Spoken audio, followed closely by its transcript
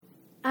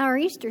our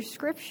Easter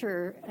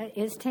scripture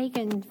is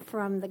taken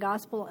from the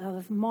Gospel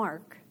of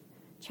Mark,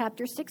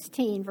 chapter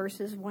 16,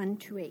 verses 1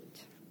 to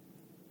 8.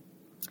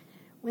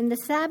 When the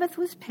Sabbath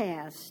was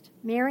past,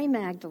 Mary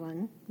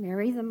Magdalene,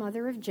 Mary the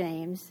mother of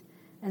James,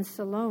 and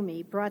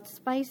Salome brought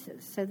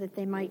spices so that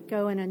they might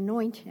go and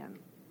anoint him.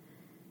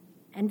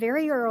 And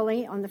very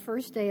early on the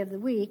first day of the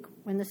week,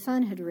 when the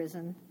sun had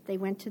risen, they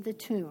went to the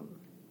tomb.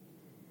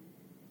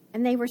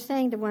 And they were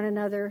saying to one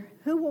another,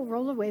 "Who will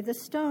roll away the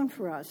stone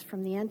for us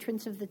from the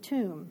entrance of the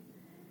tomb?"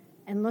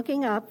 And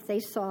looking up, they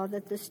saw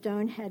that the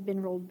stone had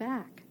been rolled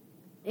back.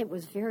 It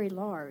was very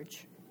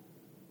large.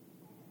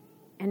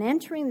 And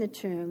entering the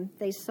tomb,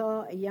 they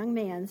saw a young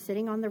man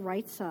sitting on the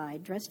right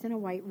side, dressed in a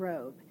white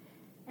robe.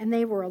 And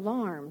they were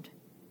alarmed.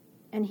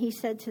 And he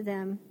said to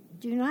them,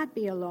 "Do not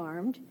be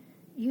alarmed.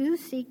 You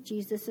seek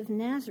Jesus of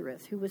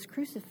Nazareth, who was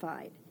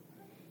crucified.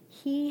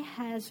 He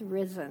has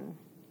risen.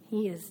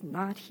 He is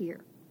not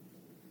here.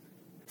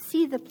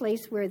 See the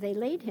place where they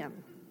laid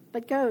him.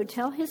 But go,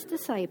 tell his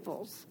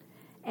disciples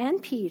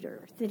and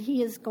Peter that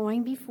he is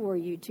going before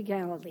you to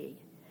Galilee.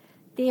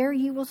 There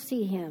you will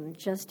see him,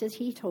 just as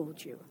he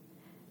told you."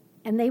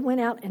 And they went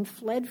out and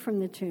fled from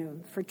the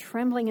tomb, for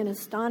trembling and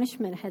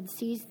astonishment had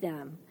seized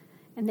them.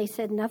 And they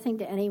said nothing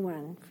to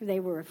anyone, for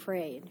they were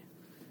afraid.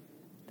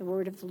 The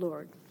word of the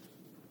Lord.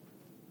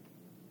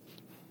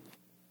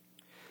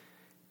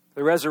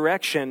 The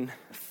resurrection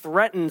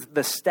threatened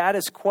the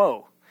status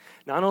quo,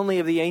 not only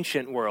of the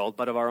ancient world,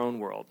 but of our own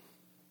world.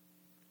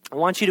 I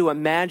want you to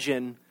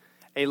imagine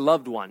a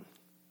loved one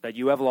that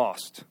you have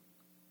lost.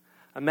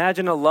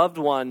 Imagine a loved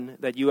one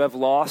that you have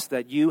lost,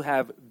 that you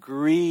have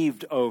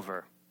grieved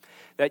over,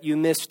 that you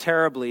miss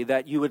terribly,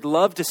 that you would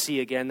love to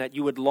see again, that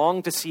you would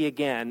long to see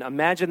again.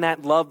 Imagine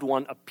that loved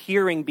one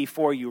appearing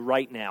before you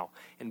right now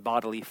in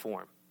bodily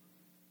form.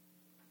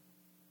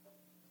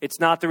 It's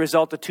not the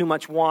result of too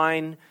much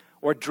wine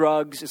or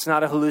drugs. It's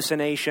not a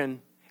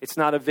hallucination. It's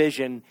not a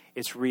vision.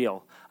 It's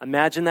real.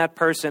 Imagine that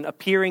person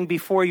appearing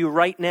before you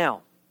right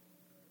now.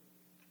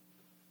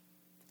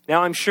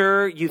 Now, I'm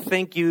sure you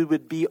think you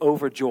would be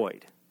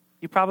overjoyed.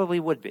 You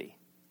probably would be.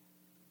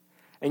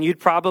 And you'd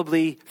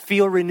probably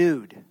feel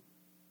renewed.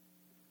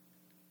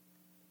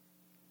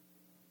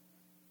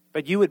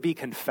 But you would be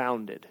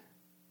confounded.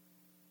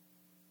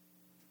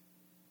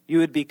 You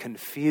would be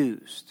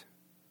confused.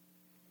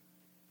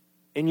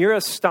 In your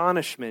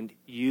astonishment,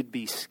 you'd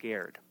be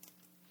scared.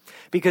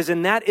 Because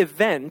in that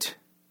event,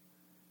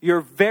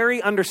 your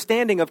very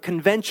understanding of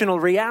conventional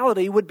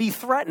reality would be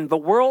threatened. The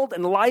world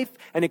and life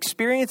and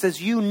experience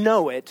as you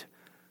know it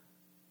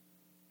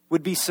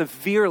would be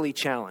severely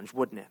challenged,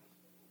 wouldn't it?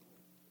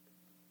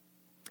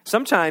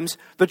 Sometimes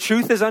the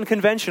truth is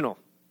unconventional.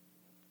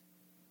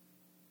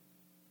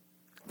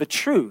 The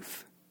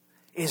truth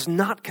is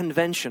not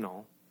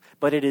conventional,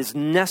 but it is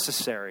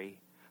necessary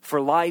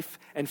for life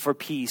and for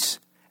peace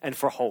and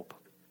for hope.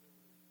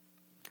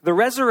 The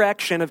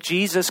resurrection of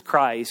Jesus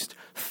Christ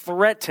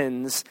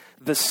threatens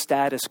the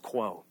status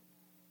quo.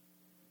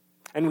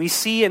 And we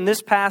see in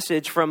this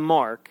passage from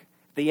Mark,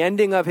 the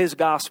ending of his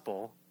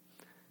gospel,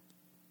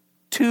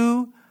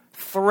 two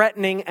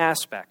threatening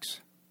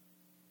aspects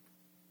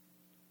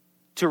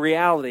to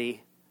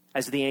reality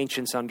as the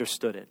ancients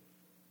understood it.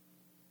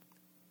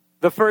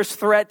 The first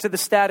threat to the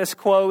status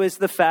quo is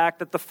the fact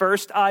that the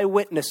first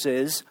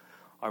eyewitnesses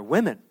are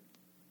women.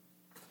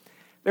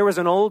 There was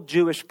an old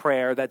Jewish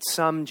prayer that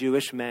some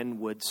Jewish men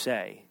would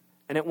say,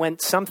 and it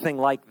went something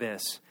like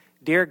this: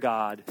 "Dear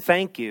God,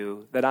 thank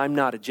you that I'm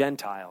not a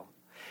Gentile.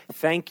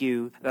 Thank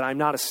you that I'm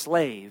not a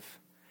slave.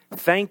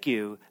 Thank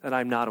you that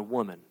I'm not a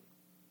woman."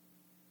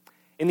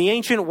 In the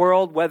ancient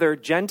world, whether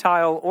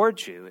Gentile or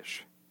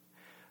Jewish,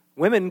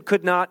 women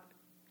could not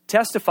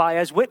testify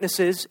as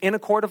witnesses in a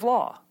court of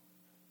law.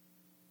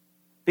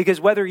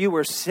 Because whether you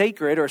were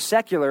sacred or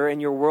secular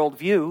in your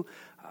worldview,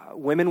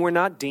 women were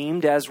not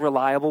deemed as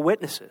reliable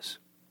witnesses.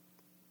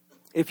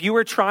 If you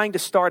were trying to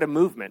start a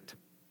movement,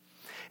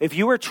 if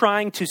you were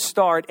trying to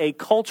start a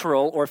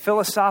cultural or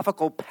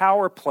philosophical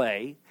power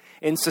play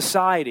in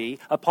society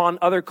upon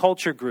other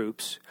culture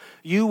groups,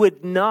 you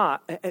would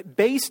not,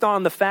 based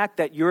on the fact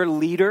that your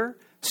leader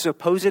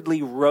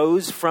supposedly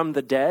rose from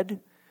the dead,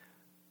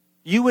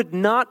 you would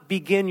not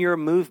begin your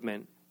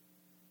movement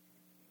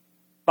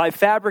by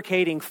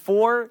fabricating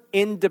 4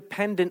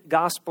 independent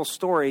gospel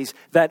stories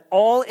that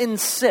all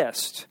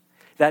insist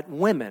that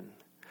women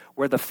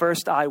were the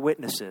first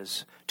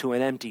eyewitnesses to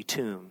an empty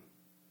tomb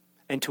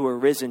and to a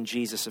risen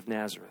Jesus of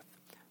Nazareth.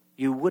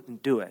 You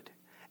wouldn't do it.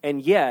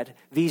 And yet,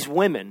 these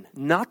women,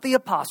 not the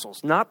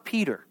apostles, not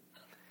Peter,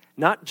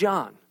 not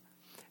John,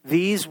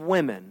 these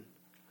women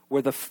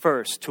were the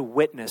first to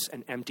witness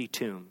an empty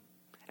tomb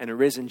and a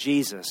risen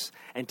Jesus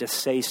and to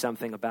say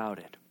something about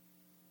it.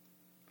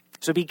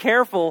 So be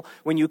careful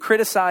when you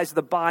criticize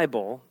the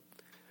Bible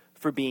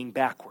for being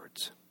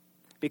backwards,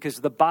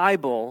 because the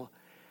Bible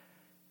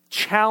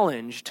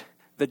challenged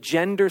the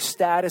gender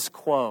status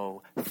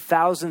quo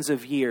thousands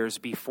of years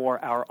before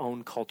our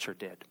own culture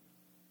did.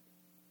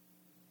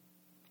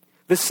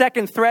 The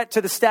second threat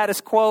to the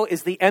status quo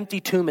is the empty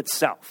tomb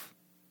itself.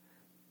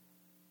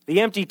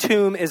 The empty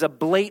tomb is a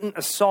blatant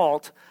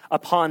assault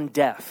upon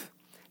death.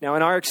 Now,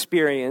 in our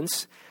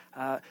experience,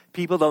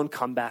 people don't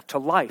come back to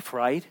life,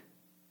 right?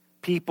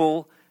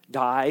 People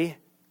die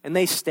and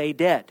they stay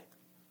dead.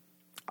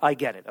 I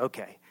get it,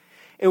 okay.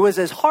 It was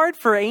as hard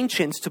for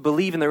ancients to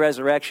believe in the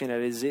resurrection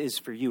as it is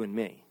for you and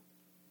me.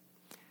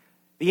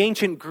 The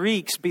ancient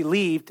Greeks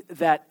believed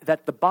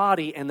that the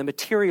body and the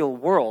material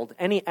world,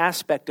 any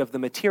aspect of the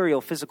material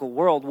physical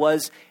world,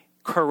 was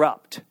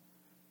corrupt.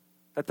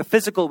 That the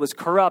physical was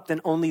corrupt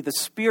and only the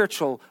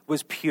spiritual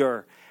was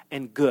pure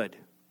and good.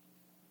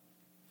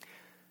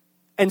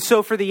 And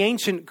so for the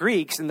ancient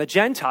Greeks and the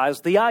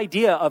Gentiles, the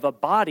idea of a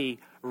body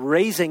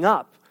raising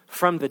up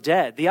from the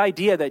dead, the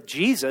idea that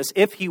Jesus,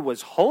 if he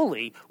was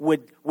holy,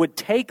 would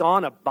take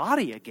on a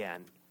body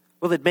again,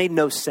 well, it made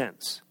no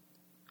sense.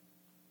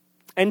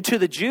 And to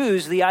the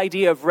Jews, the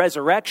idea of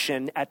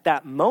resurrection at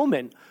that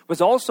moment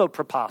was also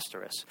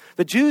preposterous.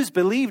 The Jews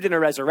believed in a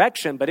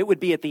resurrection, but it would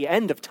be at the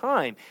end of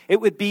time. It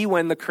would be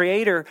when the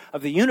creator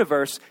of the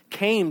universe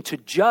came to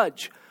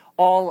judge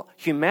all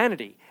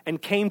humanity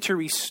and came to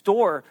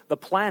restore the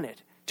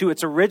planet to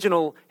its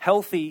original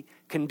healthy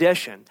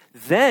condition.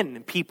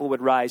 Then people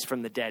would rise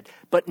from the dead,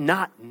 but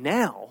not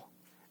now,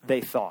 they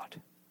thought.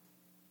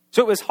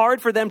 So it was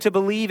hard for them to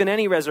believe in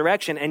any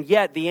resurrection, and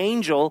yet the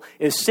angel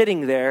is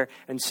sitting there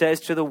and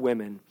says to the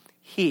women,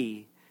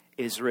 he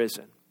is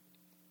risen.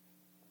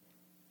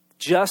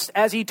 Just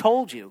as he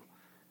told you,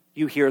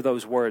 you hear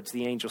those words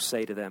the angels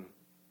say to them.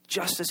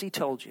 Just as he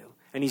told you.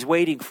 And he's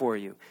waiting for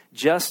you.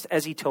 Just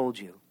as he told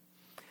you.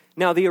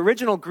 Now, the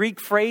original Greek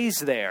phrase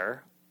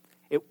there,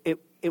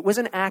 it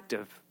wasn't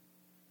active,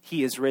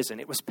 he is risen.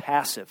 It was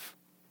passive.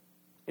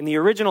 In the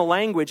original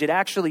language, it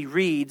actually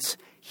reads,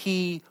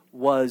 he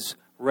was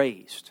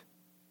raised.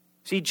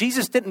 See,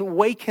 Jesus didn't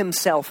wake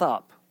himself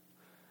up.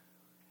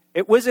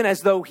 It wasn't as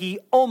though he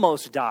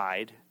almost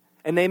died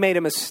and they made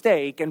a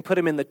mistake and put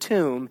him in the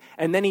tomb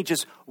and then he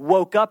just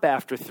woke up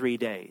after 3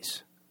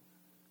 days.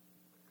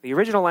 The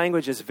original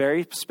language is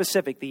very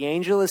specific. The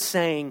angel is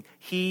saying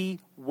he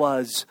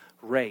was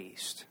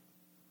raised.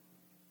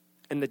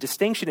 And the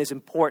distinction is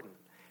important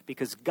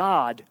because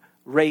God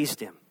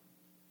raised him.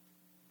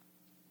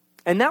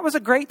 And that was a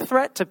great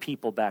threat to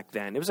people back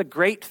then. It was a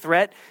great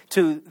threat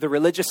to the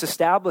religious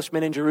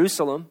establishment in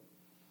Jerusalem.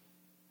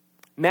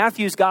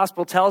 Matthew's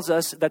gospel tells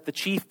us that the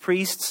chief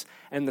priests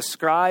and the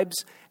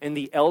scribes and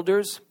the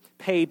elders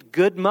paid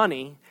good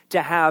money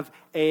to have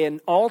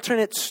an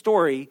alternate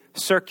story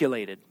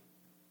circulated.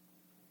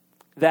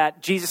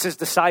 That Jesus'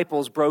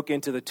 disciples broke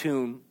into the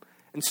tomb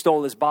and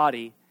stole his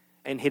body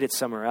and hid it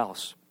somewhere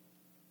else.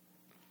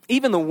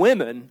 Even the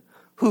women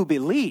who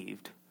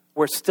believed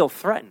were still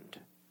threatened.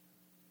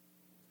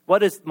 What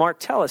does Mark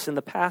tell us in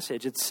the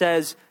passage? It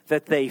says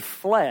that they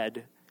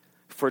fled,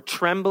 for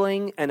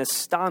trembling and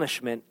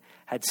astonishment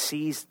had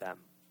seized them.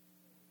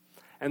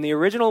 And the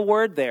original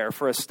word there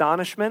for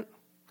astonishment,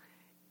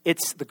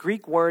 it's the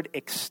Greek word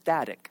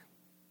ecstatic.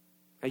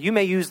 Now, you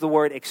may use the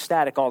word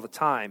ecstatic all the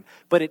time,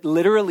 but it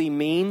literally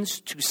means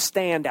to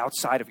stand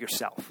outside of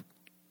yourself.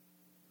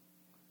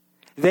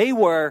 They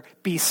were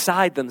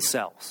beside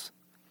themselves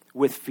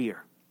with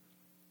fear.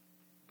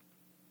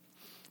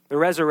 The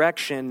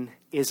resurrection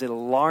is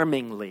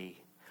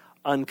alarmingly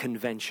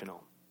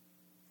unconventional.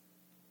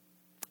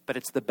 But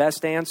it's the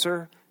best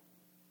answer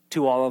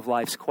to all of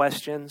life's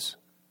questions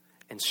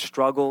and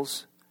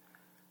struggles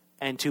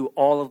and to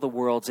all of the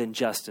world's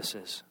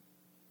injustices.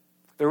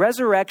 The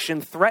resurrection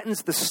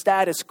threatens the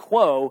status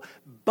quo,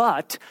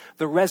 but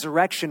the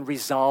resurrection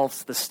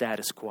resolves the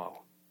status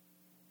quo.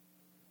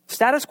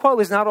 Status quo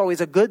is not always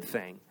a good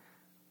thing.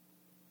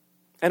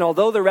 And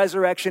although the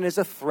resurrection is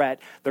a threat,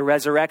 the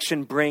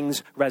resurrection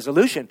brings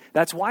resolution.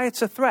 That's why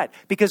it's a threat.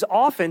 Because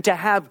often to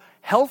have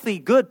healthy,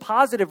 good,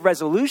 positive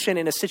resolution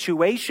in a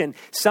situation,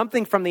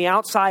 something from the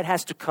outside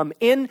has to come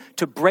in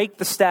to break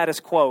the status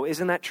quo.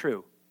 Isn't that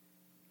true?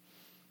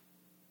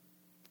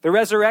 The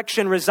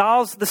resurrection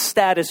resolves the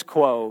status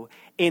quo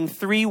in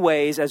 3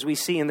 ways, as we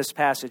see in this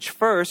passage.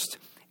 First,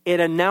 it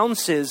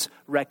announces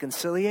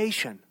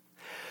reconciliation.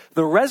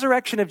 The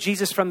resurrection of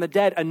Jesus from the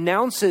dead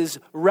announces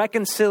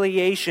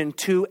reconciliation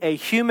to a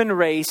human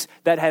race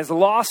that has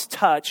lost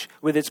touch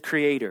with its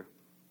Creator.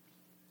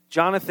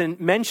 Jonathan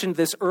mentioned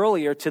this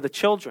earlier to the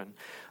children.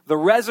 The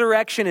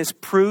resurrection is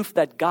proof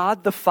that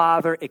God the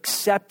Father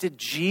accepted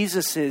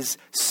Jesus'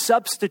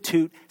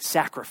 substitute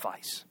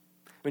sacrifice.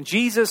 When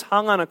Jesus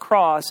hung on a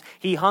cross,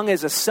 he hung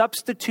as a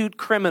substitute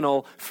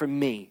criminal for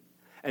me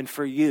and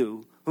for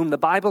you, whom the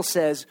Bible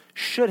says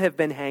should have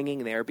been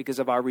hanging there because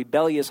of our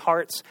rebellious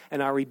hearts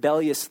and our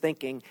rebellious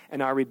thinking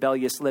and our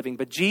rebellious living.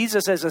 But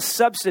Jesus, as a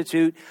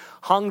substitute,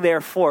 hung there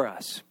for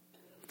us.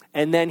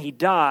 And then he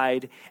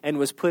died and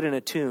was put in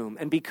a tomb.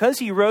 And because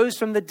he rose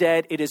from the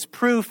dead, it is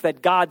proof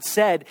that God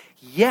said,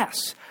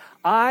 yes,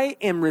 I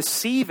am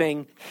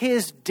receiving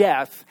his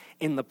death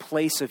in the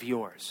place of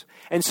yours.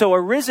 And so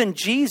a risen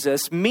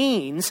Jesus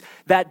means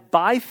that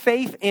by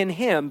faith in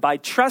him, by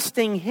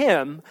trusting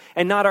him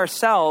and not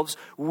ourselves,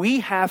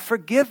 we have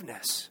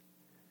forgiveness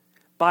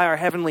by our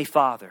Heavenly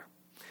Father.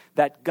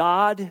 That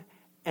God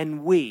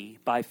and we,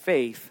 by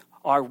faith,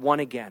 are one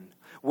again.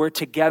 We're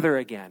together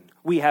again.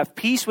 We have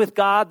peace with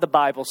God, the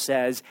Bible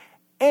says,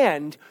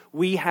 and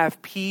we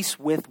have peace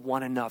with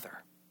one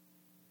another.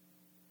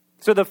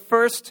 So the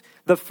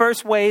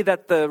first way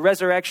that the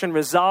resurrection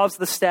resolves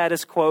the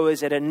status quo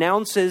is it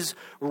announces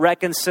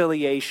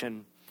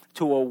reconciliation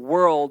to a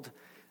world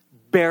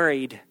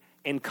buried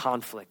in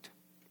conflict.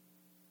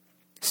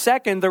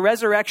 Second, the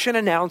resurrection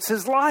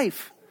announces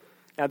life.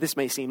 Now, this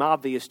may seem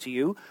obvious to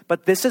you,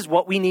 but this is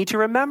what we need to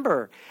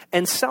remember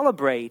and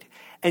celebrate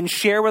and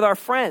share with our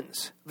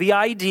friends. The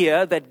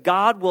idea that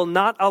God will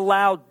not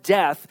allow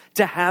death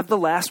to have the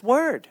last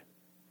word.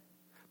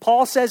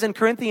 Paul says in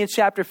Corinthians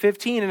chapter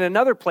 15, in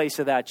another place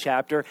of that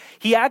chapter,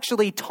 he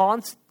actually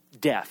taunts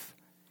death.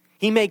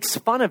 He makes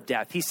fun of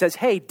death. He says,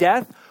 hey,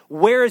 death,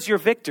 where is your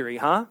victory,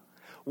 huh?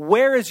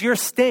 Where is your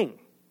sting?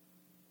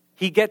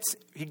 He gets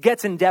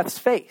in death's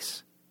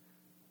face.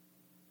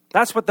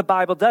 That's what the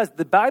Bible does.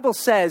 The Bible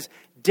says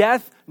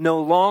death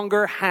no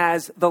longer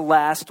has the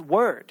last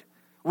word.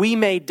 We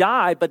may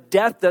die, but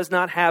death does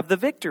not have the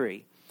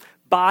victory.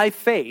 By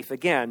faith,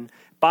 again,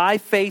 by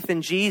faith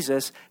in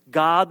Jesus,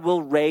 God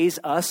will raise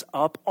us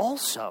up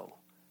also.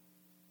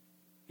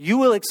 You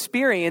will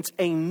experience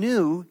a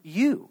new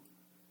you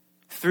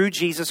through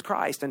Jesus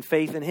Christ and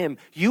faith in him.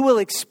 You will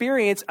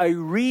experience a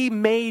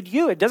remade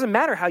you. It doesn't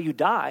matter how you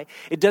die.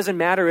 It doesn't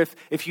matter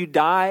if you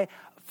die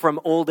from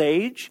old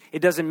age. It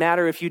doesn't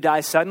matter if you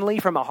die suddenly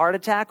from a heart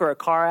attack or a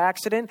car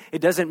accident. It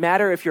doesn't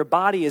matter if your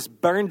body is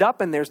burned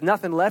up and there's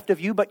nothing left of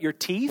you but your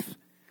teeth.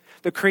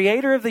 The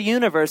creator of the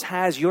universe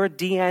has your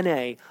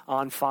DNA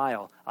on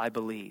file, I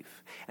believe.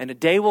 And a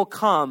day will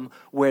come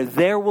where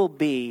there will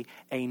be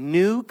a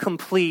new,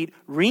 complete,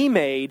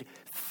 remade,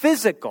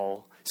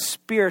 physical,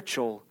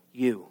 spiritual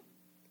you.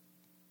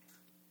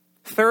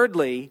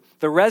 Thirdly,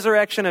 the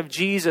resurrection of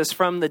Jesus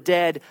from the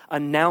dead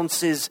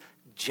announces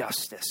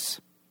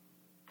justice.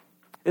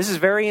 This is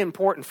very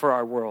important for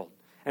our world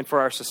and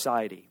for our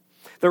society.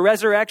 The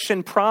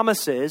resurrection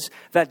promises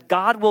that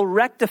God will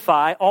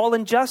rectify all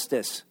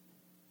injustice.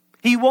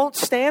 He won't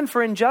stand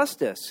for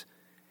injustice.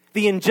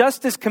 The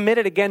injustice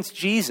committed against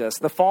Jesus,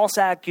 the false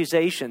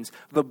accusations,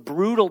 the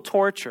brutal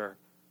torture,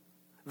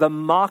 the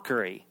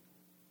mockery,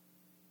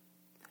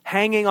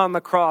 hanging on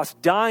the cross,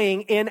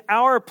 dying in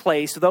our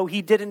place, though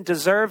he didn't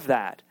deserve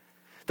that.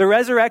 The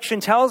resurrection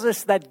tells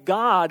us that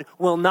God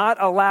will not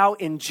allow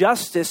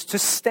injustice to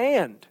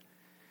stand.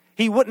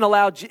 He wouldn't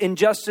allow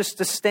injustice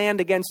to stand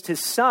against his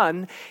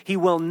son. He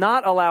will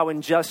not allow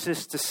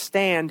injustice to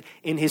stand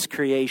in his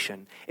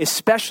creation,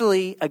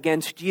 especially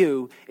against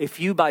you if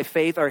you by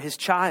faith are his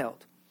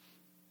child.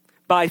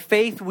 By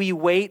faith, we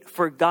wait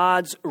for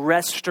God's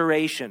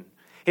restoration,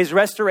 his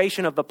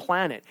restoration of the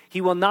planet.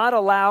 He will not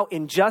allow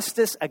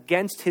injustice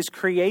against his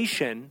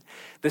creation,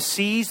 the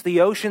seas,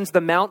 the oceans, the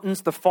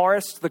mountains, the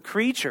forests, the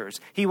creatures.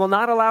 He will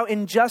not allow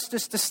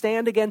injustice to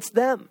stand against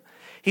them.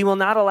 He will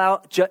not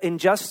allow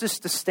injustice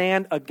to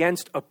stand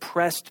against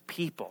oppressed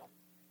people.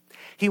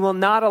 He will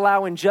not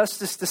allow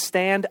injustice to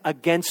stand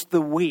against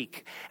the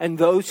weak and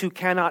those who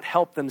cannot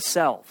help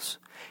themselves.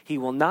 He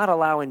will not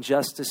allow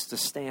injustice to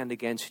stand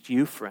against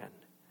you, friend,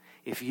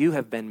 if you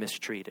have been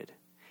mistreated,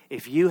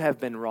 if you have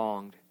been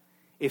wronged,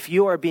 if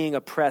you are being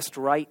oppressed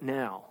right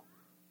now.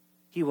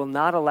 He will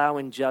not allow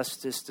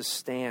injustice to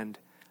stand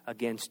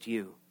against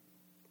you.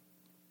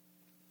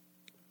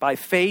 By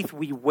faith,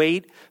 we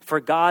wait for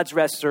God's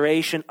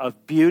restoration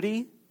of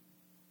beauty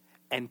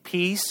and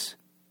peace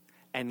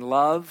and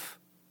love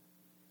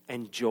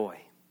and joy.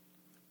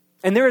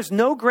 And there is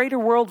no greater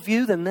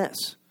worldview than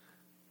this.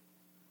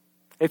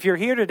 If you're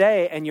here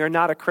today and you're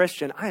not a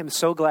Christian, I am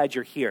so glad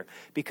you're here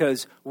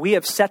because we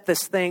have set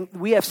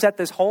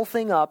this whole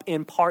thing up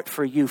in part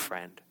for you,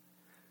 friend.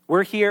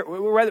 We're here,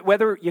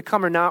 whether you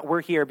come or not,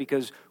 we're here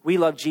because we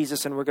love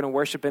Jesus and we're going to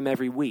worship him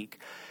every week.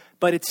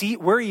 But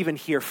we're even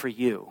here for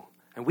you.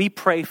 And we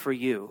pray for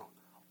you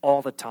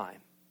all the time.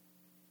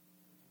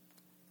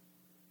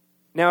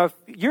 Now, if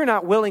you're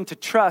not willing to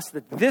trust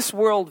that this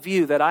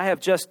worldview that I have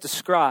just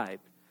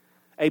described,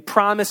 a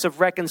promise of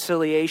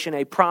reconciliation,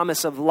 a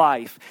promise of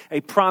life,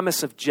 a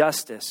promise of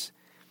justice,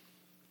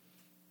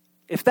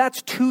 if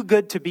that's too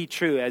good to be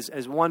true,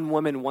 as one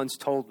woman once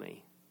told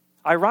me,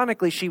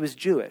 ironically, she was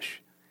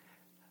Jewish,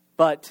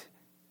 but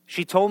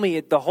she told me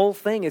the whole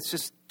thing, it's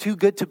just too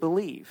good to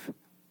believe.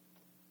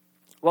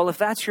 Well, if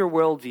that's your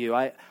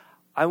worldview,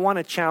 I want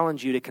to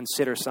challenge you to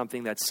consider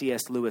something that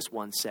C.S. Lewis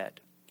once said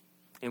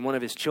in one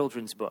of his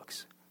children's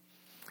books.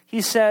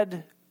 He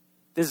said,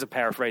 this is a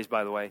paraphrase,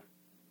 by the way.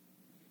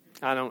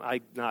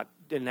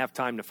 Didn't have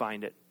time to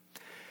find it.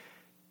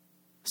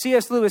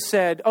 C.S. Lewis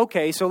said,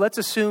 okay, so let's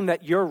assume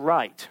that you're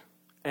right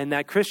and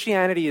that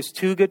Christianity is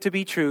too good to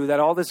be true, that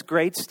all this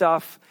great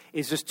stuff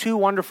is just too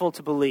wonderful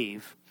to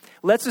believe.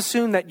 Let's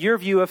assume that your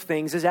view of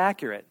things is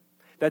accurate,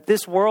 that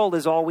this world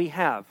is all we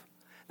have,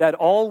 that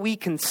all we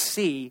can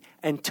see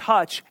and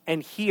touch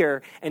and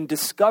hear and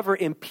discover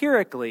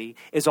empirically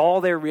is all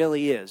there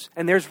really is.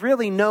 And there's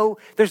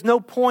no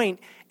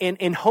point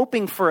in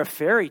hoping for a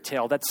fairy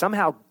tale that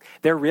somehow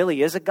there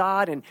really is a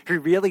God and he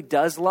really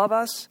does love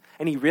us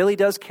and he really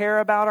does care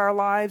about our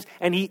lives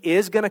and he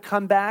is going to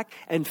come back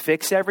and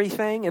fix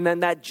everything, and then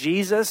that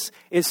Jesus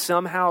is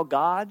somehow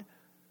God.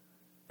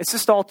 It's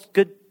just all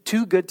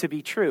too good to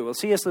be true. Well,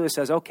 C.S. Lewis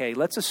says, okay,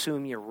 let's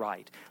assume you're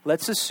right.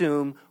 Let's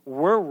assume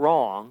we're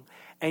wrong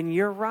and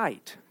you're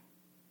right.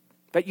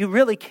 But you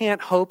really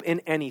can't hope in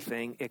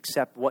anything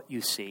except what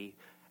you see.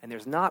 And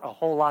there's not a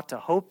whole lot to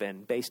hope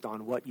in based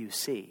on what you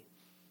see.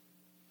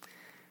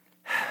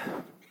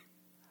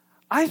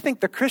 I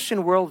think the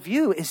Christian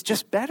worldview is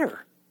just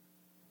better.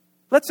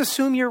 Let's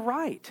assume you're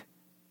right.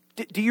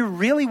 Do you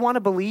really want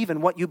to believe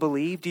in what you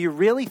believe? Do you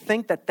really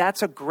think that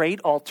that's a great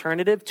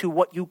alternative to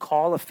what you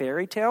call a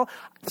fairy tale?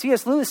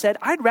 C.S. Lewis said,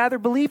 I'd rather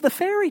believe the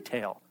fairy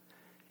tale.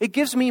 It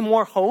gives me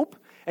more hope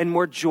and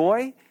more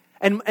joy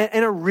and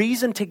a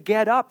reason to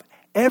get up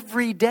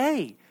every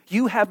day.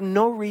 You have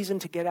no reason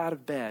to get out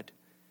of bed.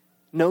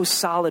 No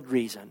solid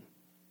reason.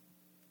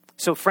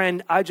 So,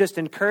 friend, I just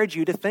encourage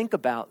you to think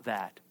about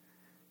that.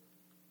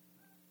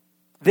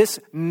 This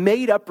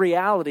made-up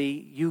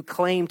reality you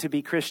claim to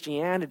be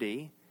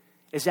Christianity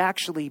is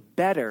actually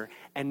better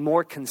and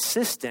more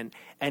consistent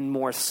and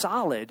more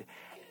solid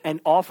and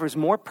offers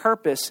more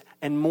purpose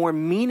and more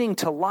meaning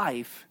to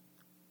life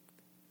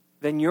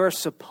than your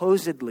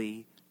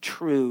supposedly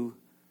true,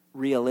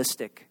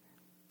 realistic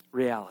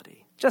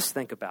reality. Just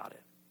think about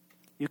it.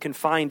 You can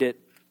find it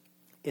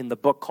in the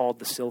book called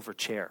The Silver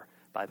Chair,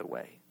 by the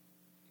way.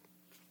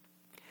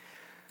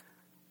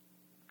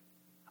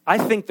 I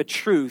think the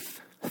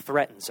truth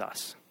threatens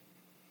us.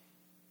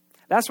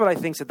 That's what I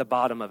think's at the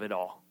bottom of it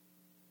all.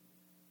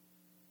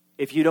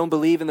 If you don't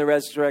believe in the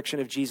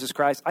resurrection of Jesus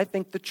Christ, I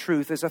think the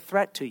truth is a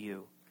threat to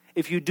you.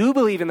 If you do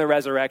believe in the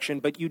resurrection,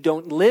 but you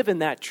don't live in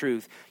that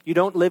truth, you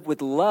don't live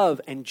with love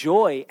and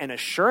joy and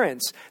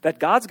assurance that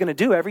God's going to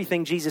do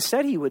everything Jesus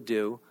said he would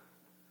do,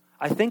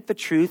 I think the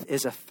truth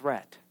is a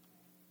threat.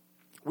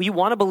 We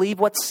want to believe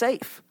what's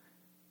safe.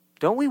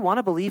 Don't we want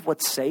to believe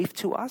what's safe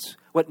to us?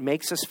 What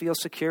makes us feel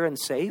secure and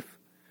safe?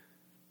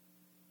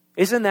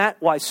 Isn't that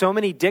why so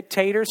many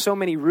dictators, so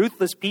many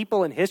ruthless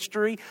people in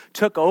history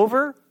took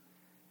over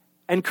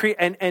and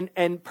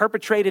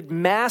perpetrated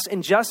mass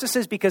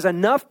injustices? Because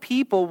enough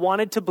people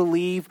wanted to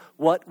believe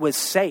what was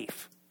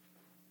safe,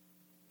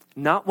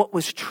 not what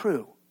was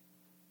true.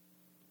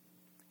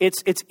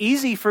 It's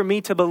easy for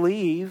me to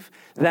believe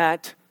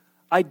that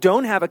I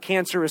don't have a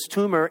cancerous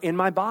tumor in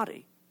my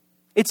body.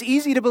 It's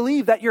easy to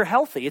believe that you're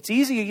healthy. It's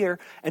easier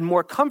and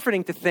more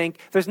comforting to think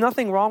there's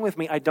nothing wrong with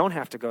me. I don't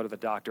have to go to the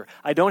doctor.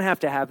 I don't have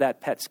to have that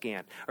PET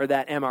scan or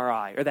that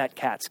MRI or that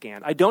CAT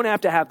scan. I don't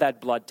have to have that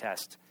blood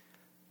test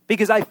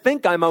because I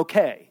think I'm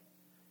okay.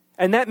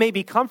 And that may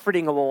be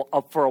comforting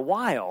for a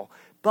while,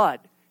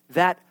 but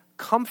that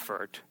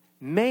comfort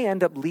may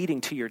end up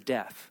leading to your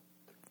death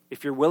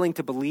if you're willing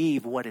to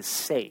believe what is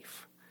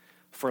safe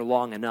for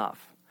long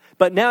enough.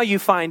 But now you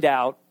find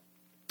out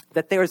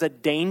that there's a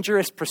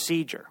dangerous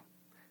procedure.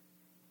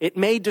 It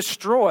may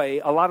destroy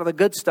a lot of the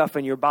good stuff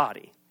in your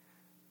body.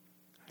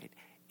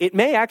 It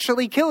may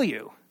actually kill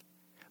you.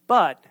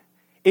 But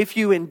if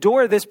you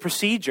endure this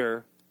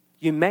procedure,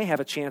 you may have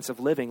a chance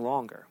of living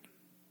longer.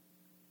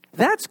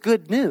 That's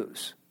good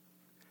news.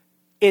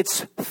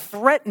 It's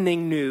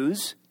threatening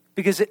news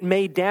because it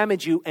may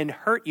damage you and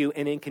hurt you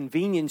and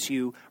inconvenience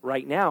you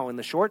right now in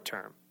the short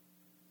term.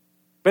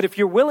 But if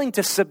you're willing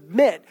to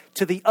submit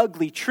to the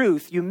ugly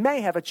truth, you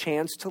may have a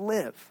chance to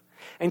live.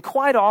 And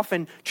quite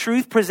often,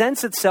 truth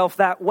presents itself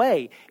that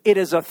way. It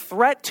is a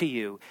threat to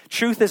you.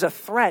 Truth is a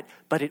threat,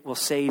 but it will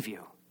save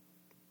you.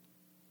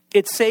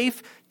 It's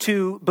safe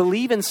to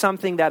believe in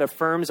something that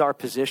affirms our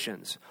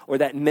positions or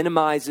that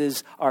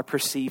minimizes our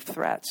perceived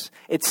threats.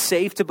 It's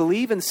safe to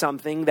believe in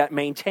something that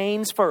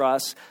maintains for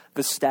us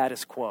the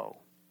status quo.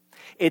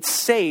 It's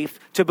safe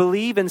to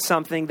believe in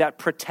something that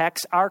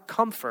protects our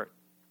comfort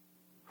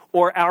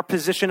or our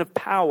position of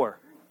power.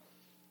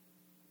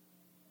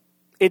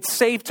 It's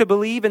safe to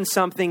believe in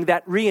something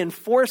that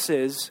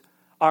reinforces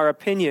our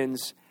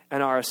opinions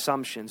and our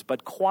assumptions.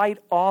 But quite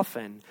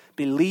often,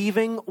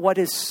 believing what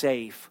is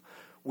safe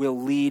will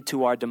lead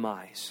to our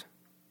demise.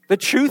 The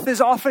truth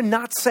is often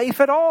not safe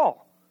at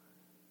all.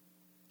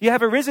 You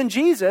have a risen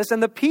Jesus,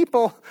 and the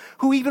people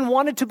who even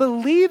wanted to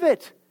believe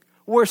it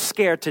were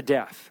scared to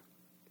death.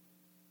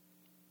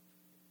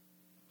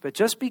 But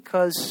just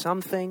because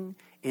something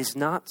is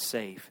not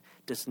safe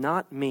does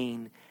not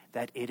mean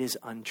that it is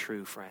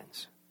untrue,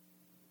 friends.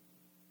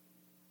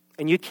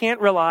 And you can't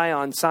rely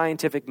on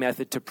scientific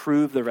method to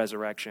prove the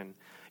resurrection.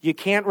 You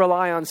can't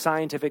rely on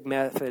scientific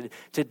method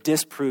to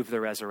disprove the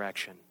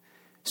resurrection.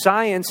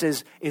 Science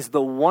is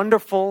the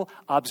wonderful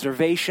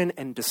observation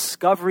and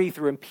discovery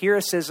through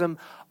empiricism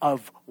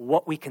of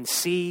what we can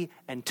see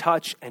and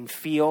touch and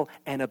feel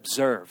and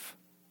observe.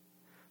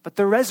 But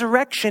the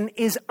resurrection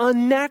is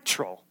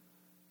unnatural.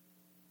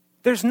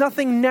 There's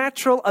nothing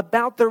natural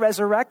about the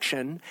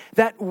resurrection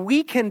that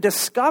we can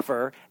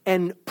discover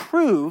and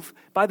prove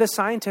by the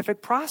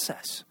scientific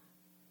process.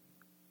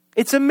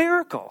 It's a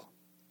miracle.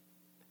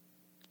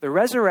 The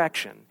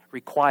resurrection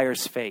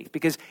requires faith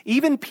because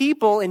even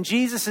people in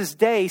Jesus'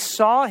 day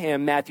saw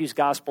him, Matthew's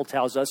gospel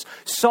tells us,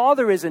 saw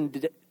the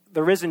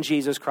risen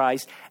Jesus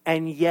Christ,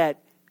 and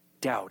yet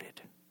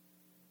doubted.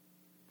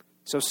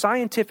 So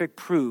scientific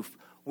proof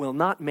will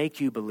not make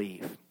you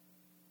believe.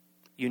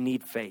 You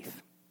need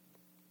faith.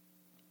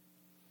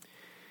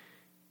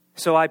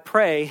 So I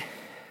pray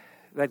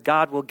that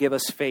God will give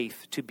us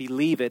faith to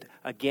believe it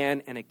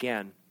again and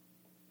again.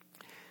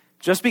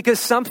 Just because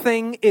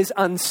something is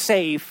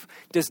unsafe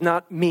does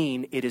not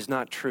mean it is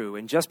not true.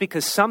 And just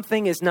because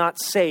something is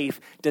not safe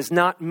does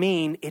not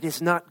mean it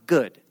is not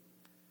good.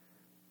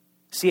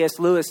 C.S.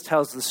 Lewis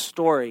tells the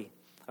story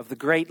of the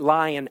great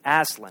lion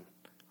Aslan.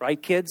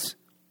 Right, kids?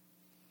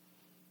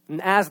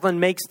 And Aslan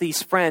makes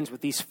these friends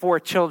with these 4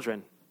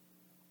 children.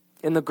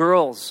 And the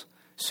girls,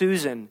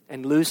 Susan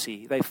and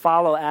Lucy, they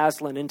follow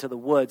Aslan into the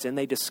woods and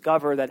they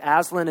discover that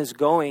Aslan is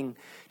going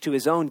to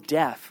his own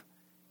death.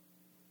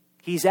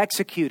 He's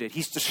executed.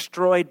 He's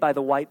destroyed by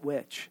the White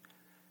Witch.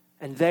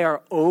 And they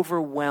are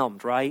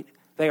overwhelmed, right?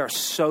 They are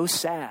so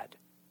sad.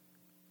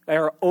 They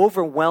are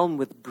overwhelmed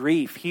with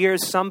grief.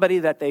 Here's somebody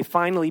that they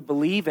finally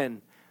believe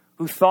in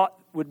who thought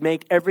would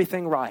make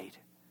everything right.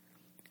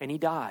 And he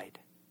died.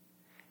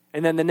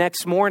 And then the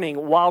next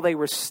morning, while they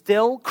were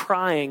still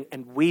crying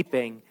and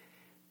weeping,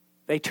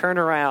 they turn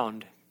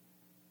around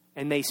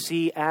and they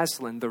see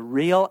Aslan, the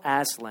real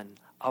Aslan,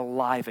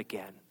 alive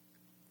again.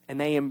 And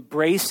they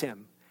embrace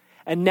him.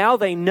 And now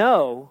they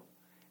know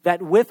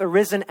that with a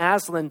risen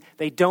Aslan,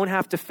 they don't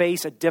have to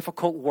face a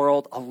difficult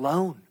world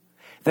alone.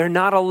 They're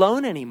not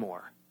alone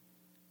anymore.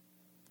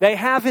 They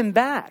have him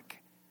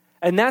back.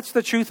 And that's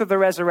the truth of the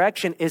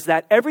resurrection, is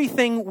that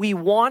everything we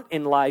want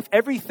in life,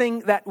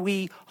 everything that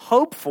we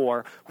hope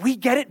for, we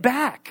get it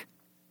back.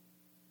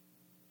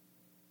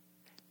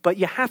 But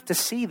you have to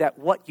see that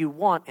what you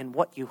want and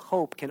what you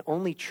hope can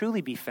only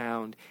truly be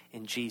found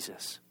in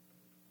Jesus.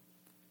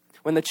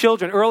 When the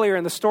children, earlier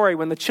in the story,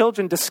 when the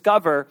children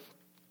discover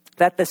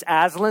that this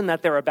Aslan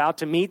that they're about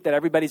to meet, that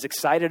everybody's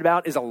excited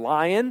about, is a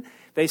lion,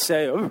 they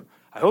say, "Oh,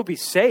 I hope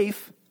he's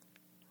safe."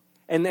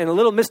 And a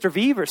little Mr.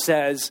 Beaver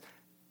says,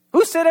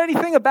 "Who said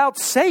anything about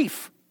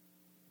safe?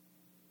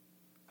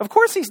 Of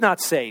course he's not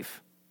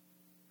safe.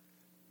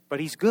 But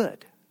he's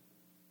good,"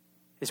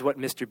 is what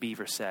Mr.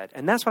 Beaver said.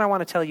 And that's what I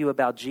want to tell you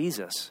about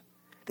Jesus.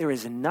 There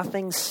is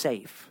nothing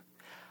safe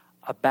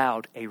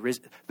about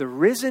the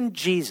risen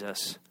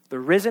Jesus. The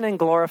risen and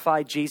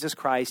glorified Jesus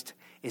Christ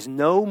is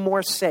no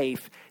more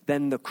safe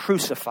than the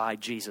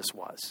crucified Jesus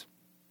was.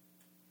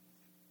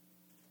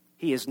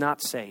 He is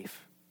not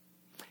safe.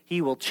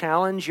 He will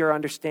challenge your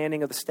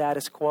understanding of the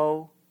status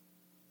quo.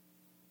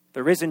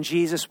 The risen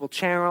Jesus will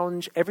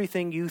challenge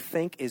everything you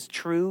think is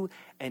true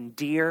and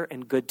dear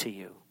and good to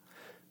you.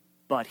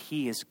 But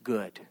he is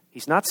good.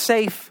 He's not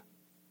safe,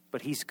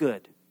 but he's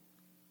good.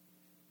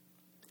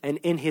 And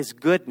in his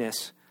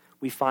goodness,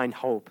 we find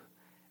hope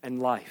and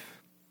life.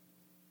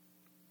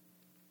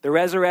 The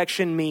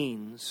resurrection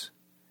means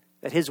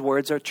that his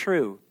words are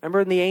true. Remember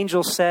when the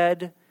angel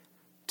said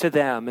to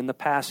them in the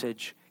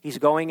passage, he's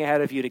going ahead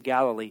of you to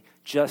Galilee,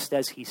 just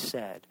as he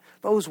said.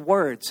 Those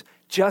words,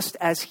 just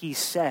as he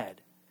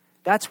said,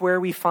 that's where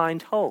we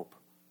find hope.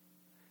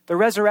 The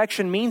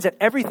resurrection means that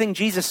everything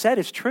Jesus said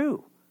is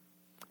true.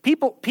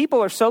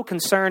 People are so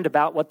concerned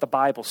about what the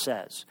Bible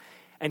says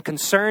and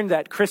concerned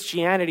that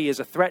Christianity is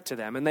a threat to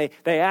them. And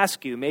they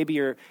ask you, maybe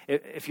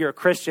if you're a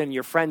Christian,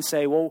 your friends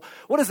say, "Well,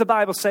 what does the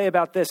Bible say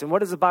about this? And what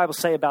does the Bible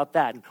say about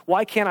that? And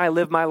why can't I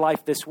live my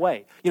life this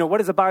way? What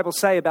does the Bible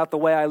say about the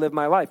way I live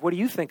my life? What do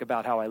you think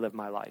about how I live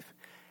my life?"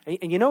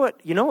 And you know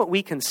what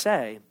we can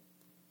say?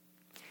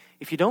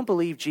 If you don't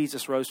believe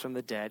Jesus rose from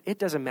the dead, it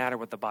doesn't matter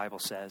what the Bible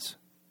says.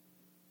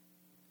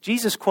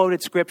 Jesus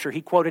quoted Scripture.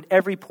 He quoted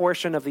every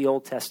portion of the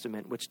Old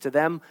Testament, which to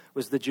them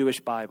was the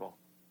Jewish Bible.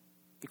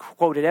 He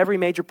quoted every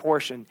major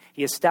portion.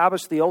 He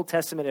established the Old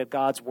Testament as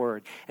God's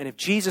word. And if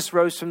Jesus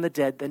rose from the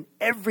dead, then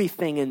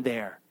everything in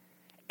there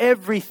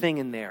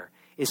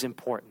is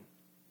important.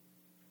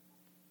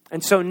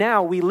 And so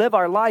now we live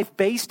our life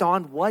based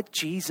on what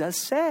Jesus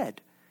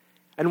said.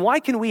 And why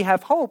can we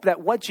have hope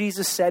that what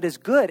Jesus said is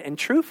good and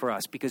true for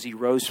us? Because he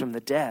rose from the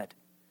dead.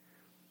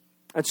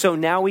 And so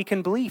now we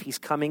can believe he's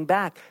coming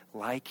back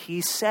like he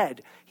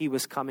said he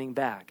was coming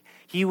back.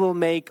 He will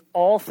make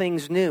all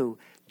things new,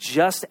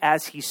 just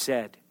as he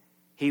said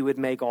he would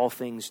make all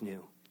things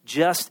new,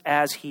 just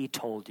as he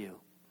told you.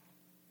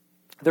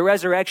 The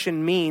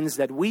resurrection means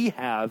that we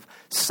have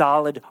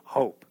solid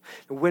hope.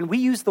 When we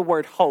use the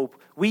word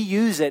hope, we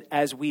use it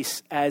as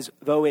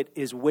though it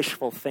is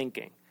wishful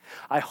thinking.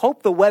 I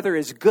hope the weather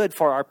is good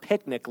for our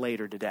picnic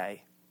later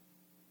today.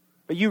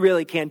 But you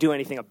really can't do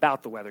anything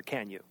about the weather,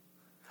 can you?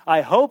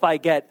 I hope I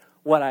get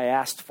what I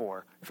asked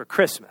for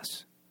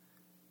Christmas.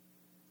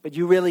 But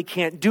you really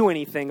can't do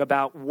anything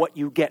about what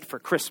you get for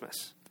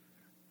Christmas.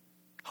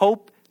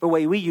 Hope The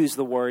way we use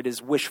the word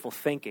is wishful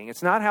thinking.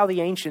 It's not how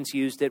the ancients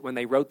used it when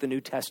they wrote the New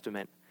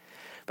Testament.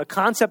 The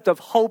concept of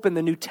hope in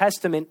the New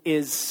Testament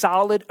is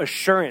solid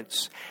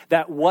assurance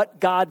that what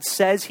God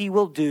says he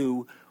will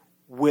do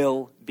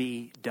will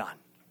be done.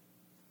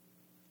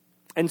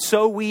 And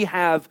so we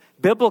have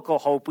biblical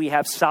hope. We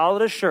have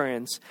solid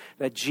assurance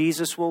that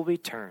Jesus will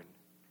return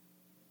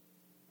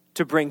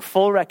to bring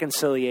full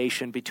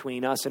reconciliation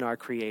between us and our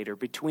Creator,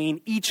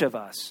 between each of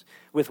us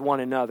with one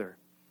another,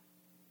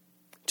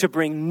 to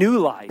bring new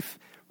life,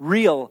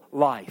 real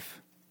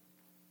life,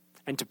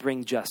 and to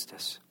bring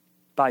justice.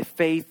 By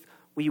faith,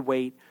 we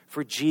wait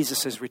for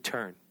Jesus'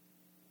 return.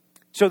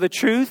 So the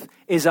truth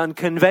is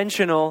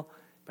unconventional,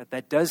 but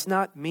that does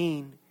not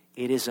mean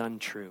it is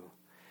untrue.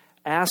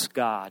 Ask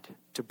God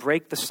to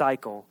break the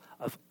cycle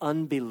of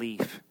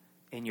unbelief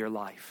in your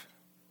life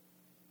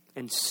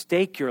and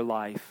stake your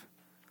life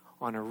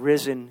on a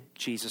risen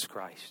Jesus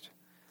Christ.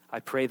 I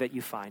pray that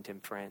you find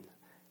him, friend.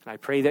 And I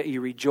pray that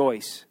you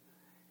rejoice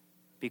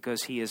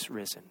because he is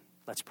risen.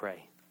 Let's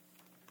pray.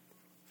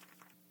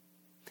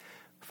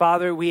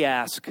 Father, we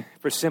ask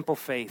for simple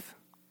faith.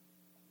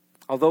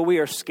 Although we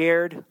are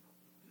scared,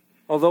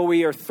 although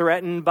we are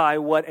threatened by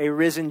what a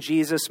risen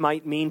Jesus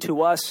might mean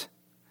to us,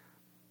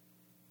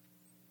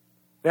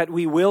 that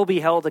we will be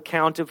held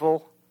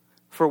accountable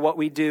for what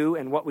we do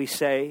and what we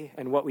say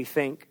and what we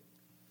think.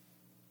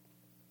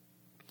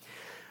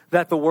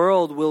 That the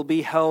world will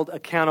be held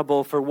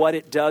accountable for what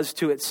it does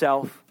to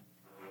itself.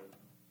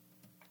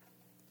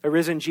 A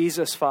risen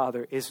Jesus,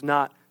 Father, is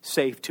not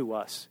safe to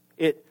us.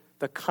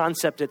 The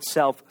concept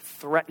itself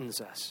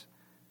threatens us.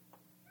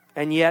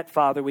 And yet,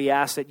 Father, we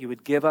ask that you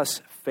would give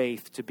us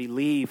faith to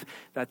believe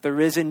that the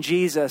risen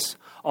Jesus,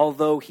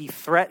 although he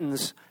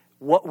threatens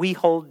what we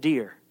hold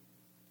dear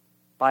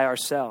by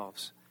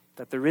ourselves,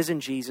 that the risen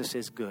Jesus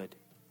is good.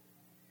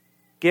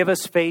 Give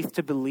us faith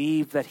to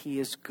believe that he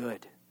is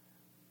good.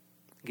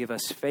 Give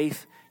us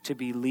faith to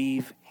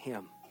believe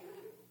him,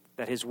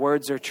 that his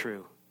words are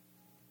true.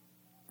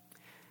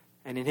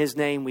 And in his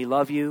name we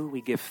love you,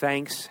 we give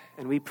thanks,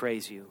 and we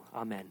praise you.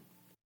 Amen.